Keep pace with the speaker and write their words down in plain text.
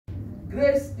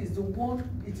Grace is the one,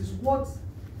 it is what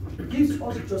gives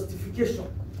us justification.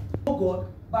 Know God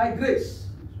by grace.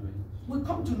 We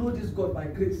come to know this God by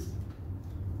grace.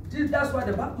 That's why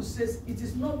the Bible says it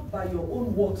is not by your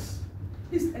own works,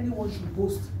 lest anyone should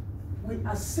boast. We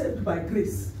are saved by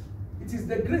grace. It is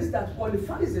the grace that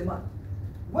qualifies a man.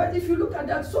 Well, if you look at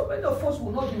that, so many of us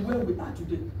will not be where we are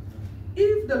today.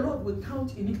 If the Lord will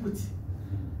count iniquity,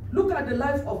 look at the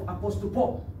life of Apostle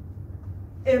Paul,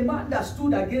 a man that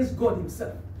stood against God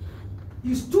himself.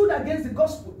 He stood against the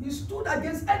gospel. He stood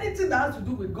against anything that has to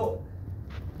do with God.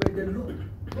 But the Lord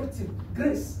brought him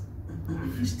grace,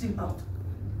 fished him out.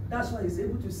 That's why he's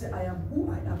able to say, I am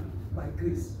who I am by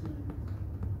grace.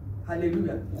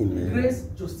 Hallelujah. Amen. Grace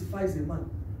justifies a man.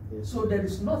 Yes. So there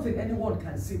is nothing anyone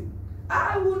can say.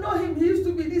 I will know him. He used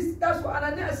to be this. That's why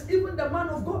Ananias, even the man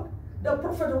of God, the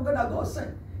prophet of God that God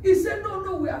sent, he said,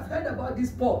 no, we have heard about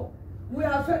this Paul. We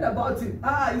have heard about him.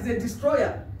 He's a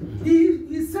destroyer.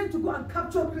 He's sent to go and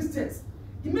capture Christians.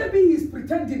 Maybe he's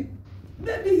pretending.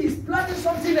 Maybe he's planning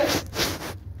something else.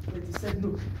 But he said,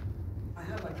 no, I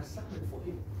have an assignment for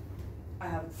him. I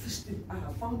have fished him. I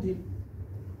have found him.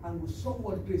 And we saw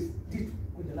what grace did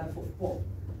with the life of Paul.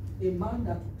 A man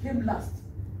that came last.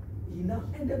 He now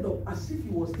ended up as if he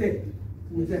was dead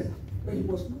with them. But he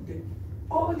was not dead.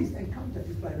 All his encounters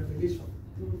is by revelation.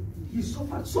 He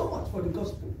suffered so much for the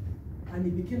gospel. And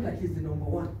he became like he's the number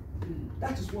one.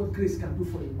 That is what grace can do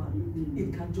for a man.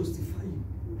 It can justify you.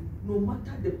 No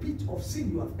matter the pit of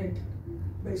sin you have entered.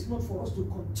 But it's not for us to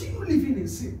continue living in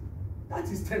sin. That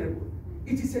is terrible.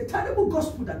 It is a terrible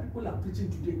gospel that people are preaching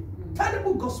today.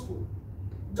 Terrible gospel.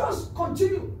 Just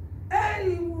continue.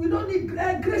 And we don't need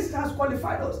grace has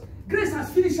qualified us. Grace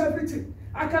has finished everything.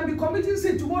 I can be committing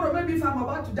sin tomorrow. Maybe if I'm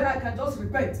about to die, I can just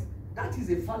repent. That is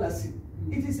a fallacy.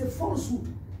 It is a falsehood.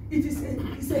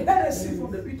 It's a heresy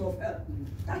from the pit of hell.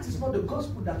 That is not the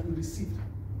gospel that we receive.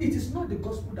 It is not the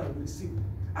gospel that we receive.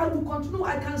 I will continue.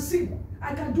 I can sing.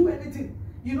 I can do anything.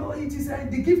 You know, it is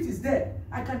the gift is there.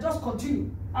 I can just continue.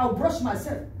 I'll brush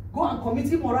myself, go and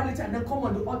commit immorality, and then come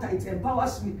on the altar. It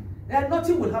empowers me. And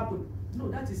nothing will happen. No,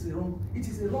 that is wrong. It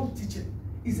is a wrong teaching.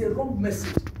 It's a wrong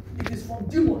message. It is from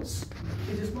demons.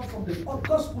 It is not from the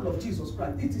gospel of Jesus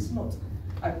Christ. It is not.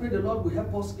 I pray the Lord will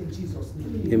help us in Jesus'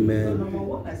 name. Amen. So number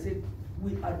one, I said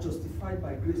we are justified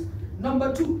by grace.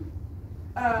 Number two,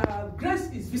 grace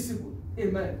is visible.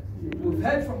 Amen. We've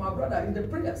heard from our brother in the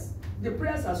prayers. The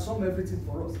prayers have summed everything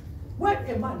for us. When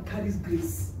a man carries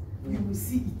grace, you will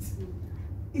see it.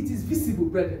 It is visible,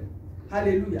 brethren.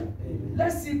 Hallelujah. Amen.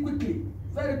 Let's see quickly,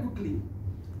 very quickly.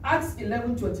 Acts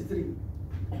 11:23.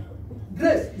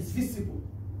 Grace is visible.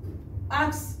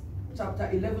 Acts chapter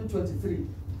 11:23.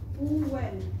 Who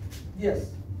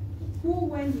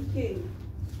when he came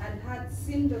and had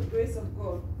seen the grace of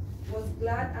God, was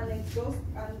glad and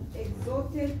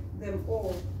exhorted them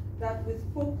all, that with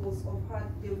purpose of heart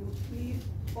they would cleave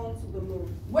unto the Lord.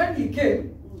 When he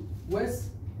came,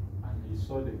 was and he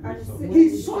saw the grace of God. He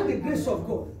saw the grace of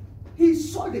God. He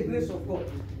saw the grace of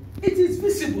God. It is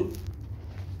visible.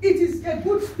 It is a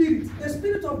good spirit. The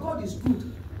spirit of God is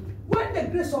good. When the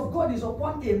grace of God is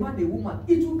upon a man, a woman,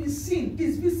 it will be seen.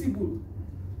 It's visible.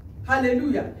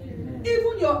 Hallelujah. Amen.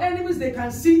 Even your enemies, they can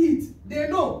see it. They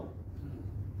know.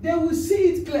 They will see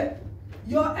it clear.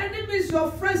 Your enemies,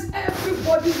 your friends,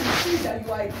 everybody will see that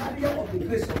you are a carrier of the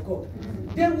grace of God.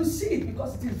 They will see it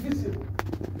because it is visible.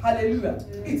 Hallelujah.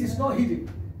 It is not hidden.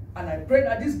 And I pray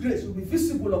that this grace will be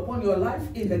visible upon your life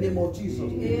in the name of Jesus.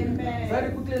 Amen.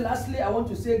 Very quickly, lastly, I want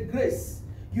to say grace.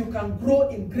 You can grow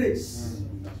in grace.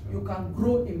 You can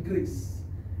grow in grace.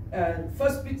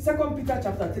 2 Peter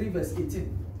chapter 3 verse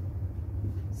 18.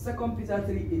 2 Peter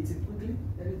 3:18. Quickly.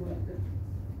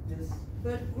 Yes.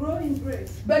 But grow in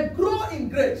grace. But grow in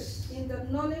grace. In the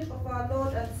knowledge of our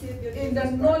Lord and Savior Jesus In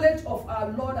the knowledge of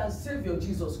our Lord and Savior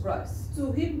Jesus Christ.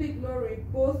 To him be glory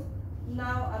both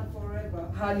now and forever.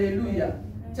 Hallelujah. Amen.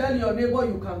 Tell your neighbor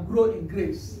you can grow in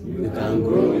grace. You can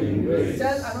grow in grace.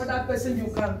 Tell another person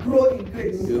you can grow in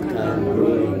grace. You can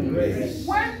grow in grace.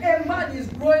 When a man is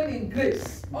growing in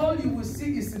grace, all you will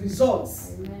see is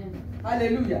results. Amen.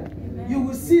 Hallelujah. Amen. You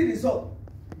will see results.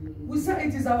 We say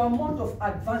it is our month of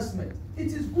advancement.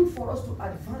 It is good for us to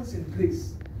advance in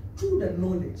grace through the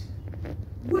knowledge.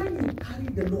 When you carry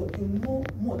the Lord, you know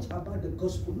much about the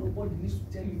gospel. Nobody needs to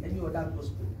tell you any other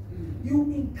gospel. You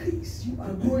increase, you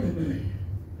are growing.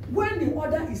 When the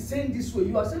order is saying this way,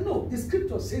 you are saying, no, the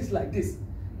scripture says like this.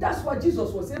 That's why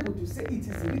Jesus was able to say, it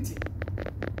is written.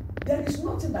 There is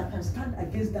nothing that can stand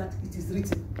against that, it is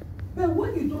written. But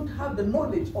when you don't have the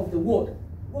knowledge of the word,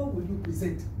 what will you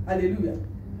present? Hallelujah.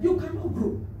 You cannot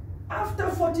grow. After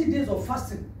 40 days of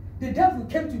fasting, the devil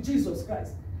came to Jesus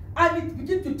Christ And it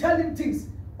begins to tell him things.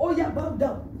 Oh yeah, bow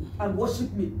down and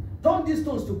worship me. Turn these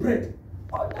stones to bread.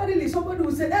 Ordinarily, somebody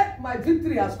will say, my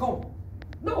victory has come.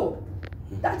 No,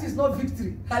 that is not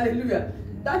victory. Hallelujah.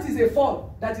 That is a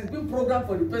fall that is being programmed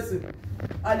for the person.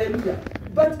 Hallelujah.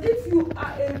 But if you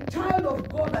are a child of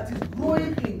God that is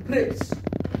growing in grace,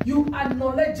 you are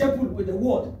knowledgeable with the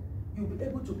word, you'll be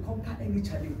able to conquer any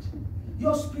challenge.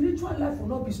 Your spiritual life will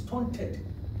not be stunted.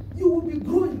 You will be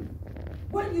growing.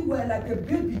 When you were like a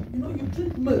baby, you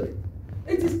drink milk.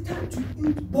 It is time to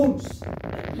eat bones.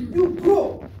 You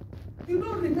grow. You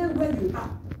don't remain where you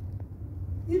are.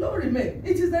 You don't remain.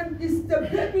 It's the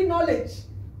baby knowledge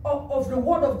of the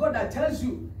word of God that tells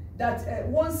you that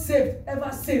once saved,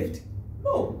 ever saved.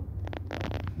 No.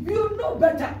 You know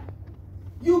better.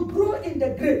 You grow in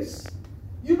the grace.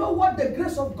 You know what the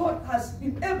grace of God has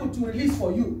been able to release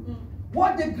for you.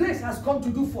 What the grace has come to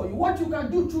do for you. What you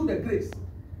can do through the grace.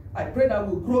 I pray that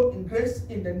we'll grow in grace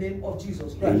in the name of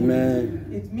Jesus Christ. Amen.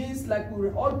 It means, like we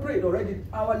all prayed already,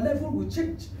 our level will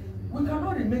change. We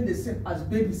cannot remain the same as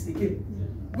babies again.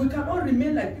 We cannot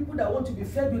remain like people that want to be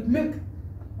fed with milk.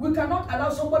 We cannot allow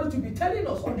somebody to be telling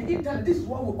us on the internet, this is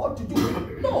what we ought to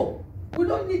do. No, we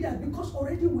don't need that, because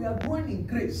already we are growing in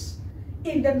grace,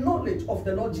 in the knowledge of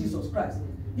the Lord Jesus Christ.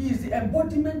 He is the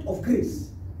embodiment of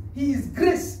grace. He is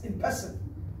grace in person.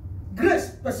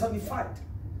 Grace personified.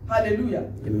 Hallelujah.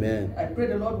 Amen. I pray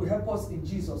the Lord will help us in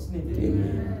Jesus' name.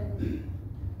 Amen.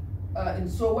 And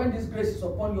so when this grace is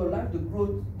upon your life,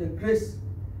 the grace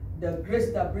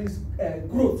that brings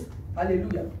growth.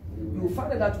 Hallelujah. You will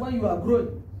find that when you are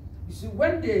growing, you see,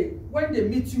 when they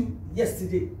meet you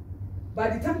yesterday, by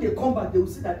the time they come back, they will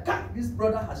see that, God, this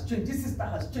brother has changed, this sister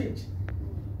has changed.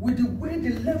 With the way,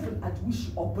 the level at which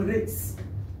she operates,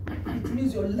 it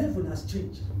means your level has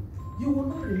changed. You will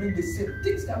not remain the same.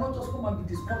 Things cannot just come and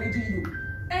be discouraging you.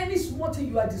 Any small thing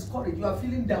you are discouraged, you are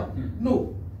feeling down.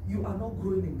 No, you are not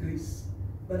growing in grace.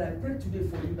 But I pray today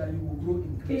for you that you will grow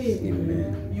in grace.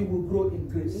 Amen. You will grow in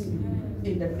grace. Amen.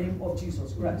 In the name of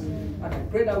Jesus Christ. Amen. And I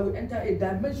pray that we enter a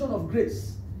dimension of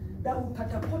grace that will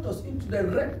catapult us into the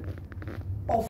realm